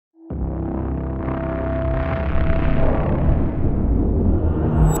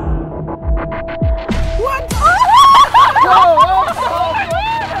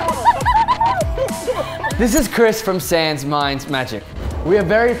This is Chris from SansMinds Magic. We are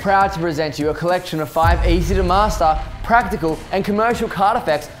very proud to present you a collection of 5 easy to master, practical and commercial card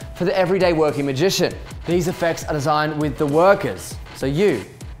effects for the everyday working magician. These effects are designed with the workers, so you,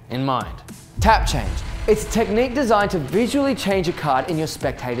 in mind. Tap change. It's a technique designed to visually change a card in your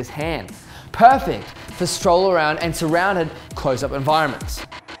spectator's hand. Perfect for stroll around and surrounded close-up environments.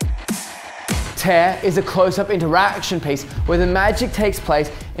 Tear is a close-up interaction piece where the magic takes place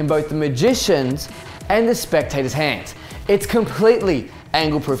in both the magician's and the spectator's hands. It's completely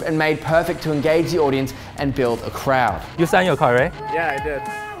angle-proof and made perfect to engage the audience and build a crowd. You signed your card, right? Yeah, I did.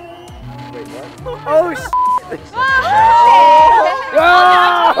 Wait, what? Oh,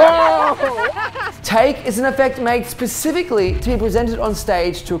 Take is an effect made specifically to be presented on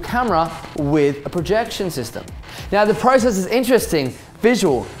stage to a camera with a projection system. Now the process is interesting,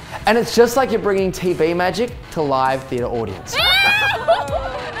 visual, and it's just like you're bringing TV magic to live theatre audience.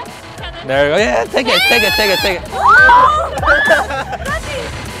 there you go. Yeah, take it.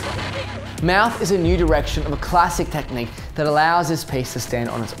 Mouth is a new direction of a classic technique that allows this piece to stand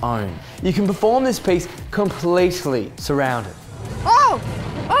on its own. You can perform this piece completely surrounded. Oh!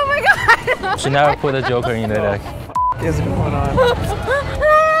 Oh my god! Should never put a joker in the deck. What is going on?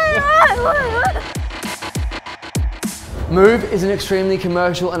 Move is an extremely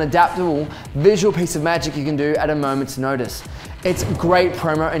commercial and adaptable visual piece of magic you can do at a moment's notice. It's great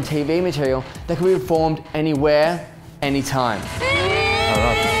promo and TV material that can be performed anywhere, anytime.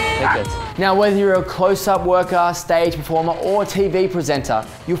 Take it. Now, whether you're a close-up worker, stage performer, or TV presenter,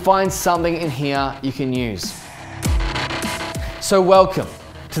 you'll find something in here you can use. So welcome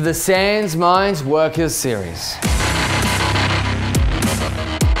to the SansMinds Workers series.